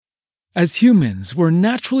As humans, we're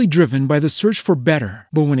naturally driven by the search for better.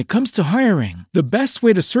 But when it comes to hiring, the best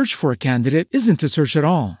way to search for a candidate isn't to search at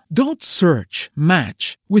all. Don't search,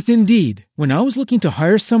 match with Indeed. When I was looking to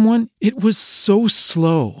hire someone, it was so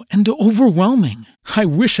slow and overwhelming. I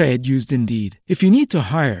wish I had used Indeed. If you need to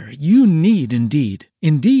hire, you need Indeed.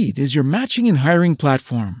 Indeed is your matching and hiring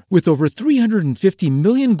platform with over 350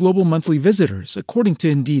 million global monthly visitors, according to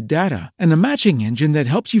Indeed data, and a matching engine that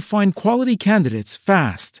helps you find quality candidates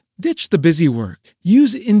fast. Ditch the busy work.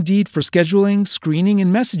 Use Indeed for scheduling, screening,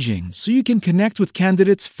 and messaging so you can connect with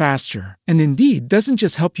candidates faster. And Indeed doesn't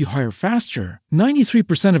just help you hire faster.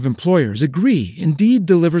 93% of employers agree Indeed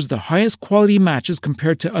delivers the highest quality matches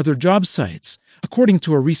compared to other job sites, according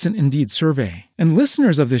to a recent Indeed survey. And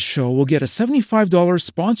listeners of this show will get a $75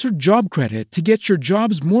 sponsored job credit to get your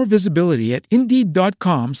jobs more visibility at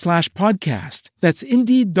Indeed.com/podcast. That's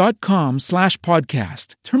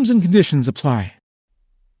Indeed.com/podcast. Terms and conditions apply.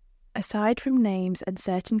 Aside from names and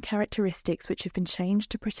certain characteristics which have been changed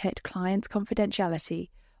to protect clients'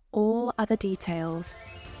 confidentiality, all other details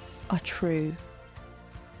are true.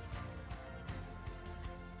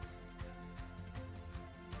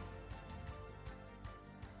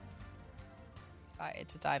 Excited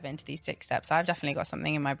to dive into these 6 steps. I've definitely got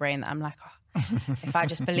something in my brain that I'm like, if I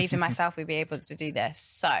just believed in myself, we'd be able to do this.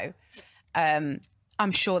 So I'm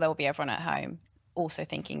sure there will be everyone at home also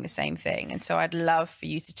thinking the same thing. And so I'd love for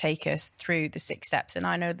you to take us through the 6 steps. And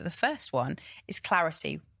I know that the first one is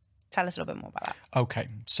clarity. Tell us a little bit more about that. Okay.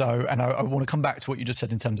 So, and I want to come back to what you just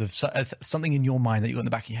said in terms of something in your mind that you got in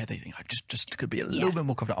the back of your head that you think, I just could be a little bit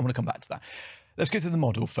more confident. I want to come back to that. Let's go through the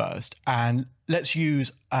model first. And let's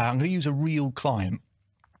use, I'm going to use a real client.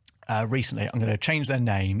 Recently, I'm going to change their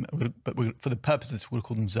name, but for the purposes, we'll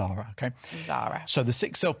call them Zara, okay? Zara. So the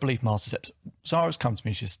 6 self-belief master steps. Zara's come to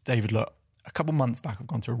me, she says, David, look, a couple months back, I've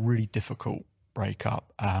gone through a really difficult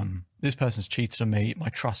breakup. This person's cheated on me. My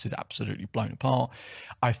trust is absolutely blown apart.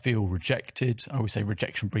 I feel rejected. I always say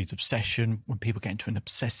rejection breeds obsession. When people get into an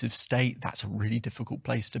obsessive state, that's a really difficult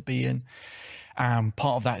place to be in. Part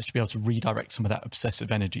of that is to be able to redirect some of that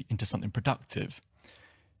obsessive energy into something productive.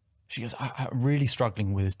 She goes, I'm really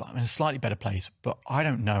struggling with this, but I'm in a slightly better place, but I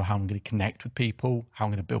don't know how I'm going to connect with people, how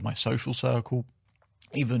I'm going to build my social circle,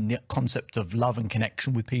 even the concept of love and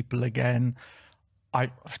connection with people again.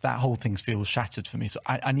 That whole thing feels shattered for me. So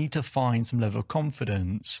I need to find some level of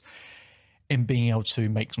confidence in being able to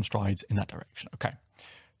make some strides in that direction. Okay.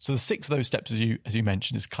 So the 6 of those steps, as you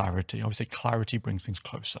mentioned, is clarity. I would say clarity brings things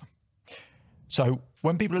closer. So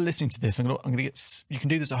when people are listening to this, I'm going to get, you can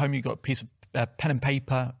do this at home. You've got a piece of pen and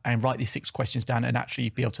paper and write these 6 questions down and actually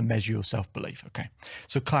be able to measure your self-belief. Okay.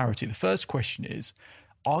 So clarity. The first question is,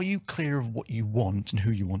 are you clear of what you want and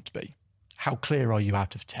who you want to be? How clear are you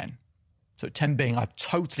out of 10? So 10 being I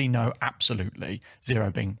totally know, absolutely.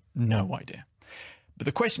 0 being no idea. But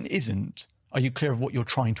the question isn't, are you clear of what you're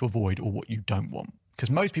trying to avoid or what you don't want?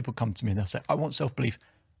 Because most people come to me and they'll say, I want self-belief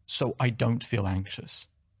so I don't feel anxious.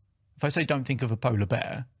 If I say don't think of a polar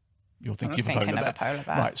bear, you're thinking of a polar bear.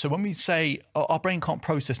 Right. So when we say our brain can't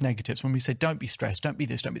process negatives, when we say don't be stressed, don't be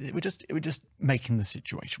this, don't be that, we're just making the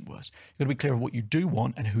situation worse. You've got to be clear of what you do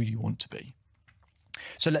want and who you want to be.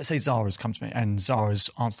 So let's say Zara's come to me and Zara's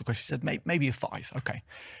answered the question. She said, maybe a 5. Okay.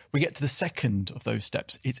 We get to the second of those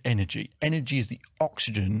steps. It's energy. Energy is the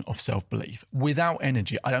oxygen of self-belief. Without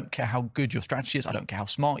energy, I don't care how good your strategy is. I don't care how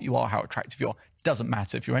smart you are, how attractive you are. It doesn't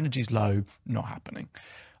matter. If your energy is low, not happening.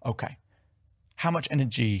 Okay. How much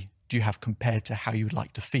energy do you have compared to how you would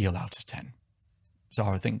like to feel out of 10?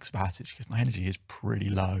 Zara thinks about it. She goes, my energy is pretty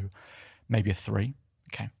low. Maybe a 3.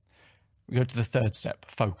 Okay. We go to the third step,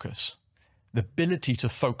 focus. The ability to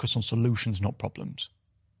focus on solutions, not problems.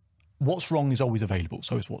 What's wrong is always available,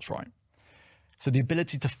 so is what's right. So the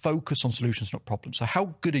ability to focus on solutions, not problems. So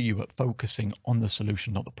how good are you at focusing on the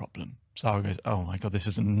solution, not the problem? Zara goes, oh my God, this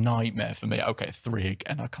is a nightmare for me. Okay, 3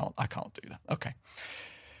 again. I can't do that. Okay.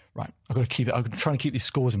 Right. I've got to keep it. I'm trying to keep these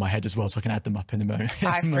scores in my head as well so I can add them up in the moment.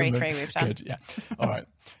 5, 3, 3 we've done. Good, yeah. All right.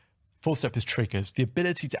 4th step is triggers. The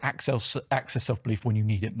ability to access self-belief when you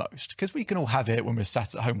need it most. Because we can all have it when we're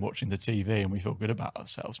sat at home watching the TV and we feel good about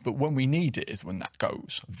ourselves. But when we need it is when that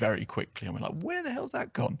goes very quickly. And we're like, where the hell's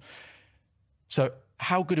that gone? So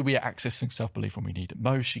how good are we at accessing self-belief when we need it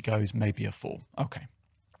most? She goes, maybe a 4. Okay.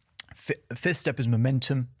 5th step is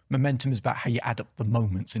momentum. Momentum is about how you add up the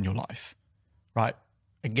moments in your life, right?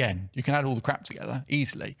 Again, you can add all the crap together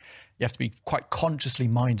easily. You have to be quite consciously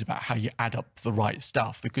minded about how you add up the right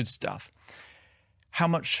stuff, the good stuff. How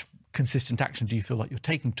much consistent action do you feel like you're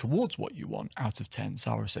taking towards what you want out of 10?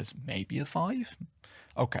 Zara says, maybe a 5.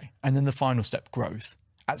 Okay. And then the final step, growth.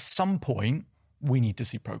 At some point, we need to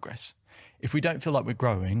see progress. If we don't feel like we're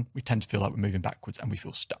growing, we tend to feel like we're moving backwards and we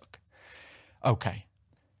feel stuck. Okay,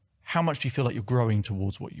 how much do you feel like you're growing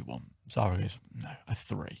towards what you want? Zara goes, no, a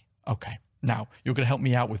 3. Okay, now you're going to help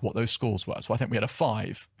me out with what those scores were. So I think we had a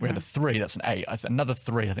 5, we had a 3, that's an 8. Another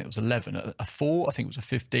 3, I think it was 11. A 4, I think it was a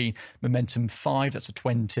 15. Momentum 5, that's a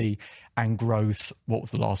 20. And growth, what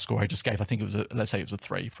was the last score I just gave? I think it was, let's say it was a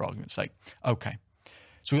 3 for argument's sake. Okay,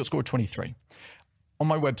 so we got a score of 23. On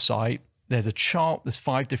my website, there's a chart, there's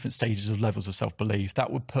 5 different stages of levels of self-belief.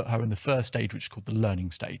 That would put her in the first stage, which is called the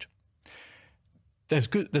learning stage. There's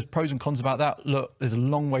pros and cons about that. Look, there's a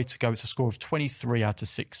long way to go. It's a score of 23 out of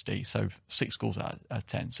 60, so 6 scores out of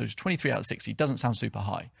 10. So it's 23 out of 60. Doesn't sound super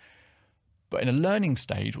high. But in a learning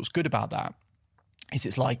stage, what's good about that is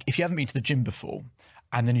it's like if you haven't been to the gym before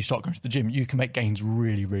and then you start going to the gym, you can make gains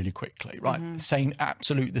really, really quickly, right?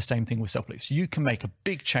 Absolutely the same thing with self-belief. So you can make a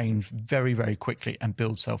big change very, very quickly and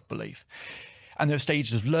build self-belief. And there are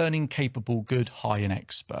stages of learning, capable, good, high, and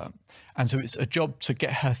expert. And so it's a job to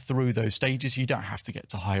get her through those stages. You don't have to get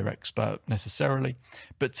to higher expert necessarily,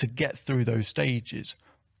 but to get through those stages.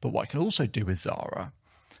 But what I can also do with Zara,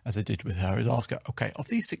 as I did with her, is ask her, okay, of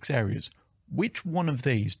these 6 areas, which one of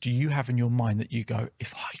these do you have in your mind that you go,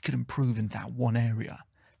 if I could improve in that one area,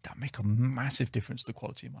 that'd make a massive difference to the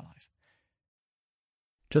quality of my life?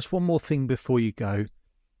 Just one more thing before you go.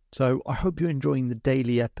 So I hope you're enjoying the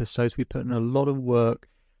daily episodes. We put in a lot of work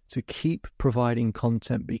to keep providing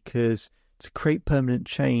content because to create permanent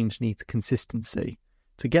change needs consistency.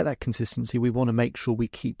 To get that consistency, we want to make sure we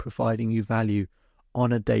keep providing you value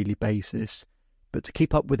on a daily basis. But to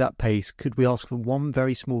keep up with that pace, could we ask for one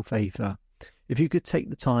very small favour? If you could take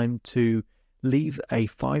the time to leave a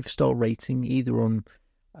 5-star rating either on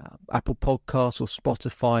Apple Podcasts or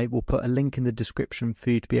Spotify. We'll put a link in the description for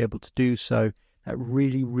you to be able to do so. That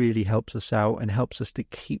really, really helps us out and helps us to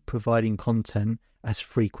keep providing content as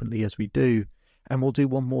frequently as we do. And we'll do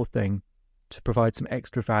one more thing to provide some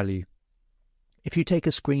extra value. If you take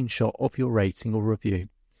a screenshot of your rating or review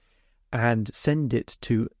and send it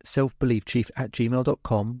to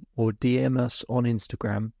selfbeliefchief@gmail.com or DM us on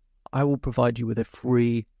Instagram, I will provide you with a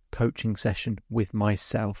free coaching session with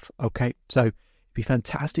myself. Okay, so it'd be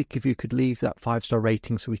fantastic if you could leave that 5-star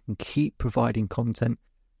rating so we can keep providing content.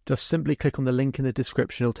 Just simply click on the link in the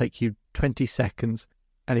description. It'll take you 20 seconds.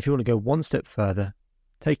 And if you want to go one step further,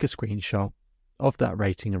 take a screenshot of that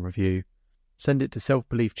rating and review, send it to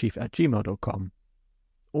selfbeliefchief@gmail.com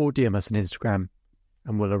or DM us on Instagram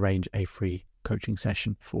and we'll arrange a free coaching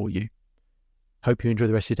session for you. Hope you enjoy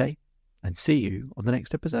the rest of your day and see you on the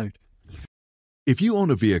next episode. If you own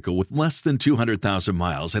a vehicle with less than 200,000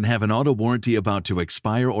 miles and have an auto warranty about to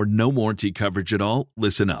expire or no warranty coverage at all,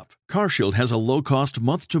 listen up. CarShield has a low-cost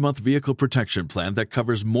month-to-month vehicle protection plan that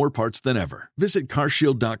covers more parts than ever. Visit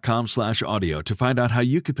carshield.com/audio to find out how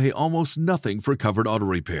you could pay almost nothing for covered auto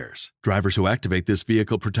repairs. Drivers who activate this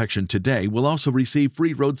vehicle protection today will also receive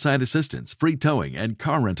free roadside assistance, free towing, and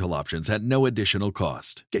car rental options at no additional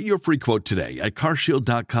cost. Get your free quote today at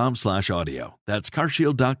carshield.com/audio. That's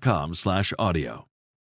carshield.com/audio.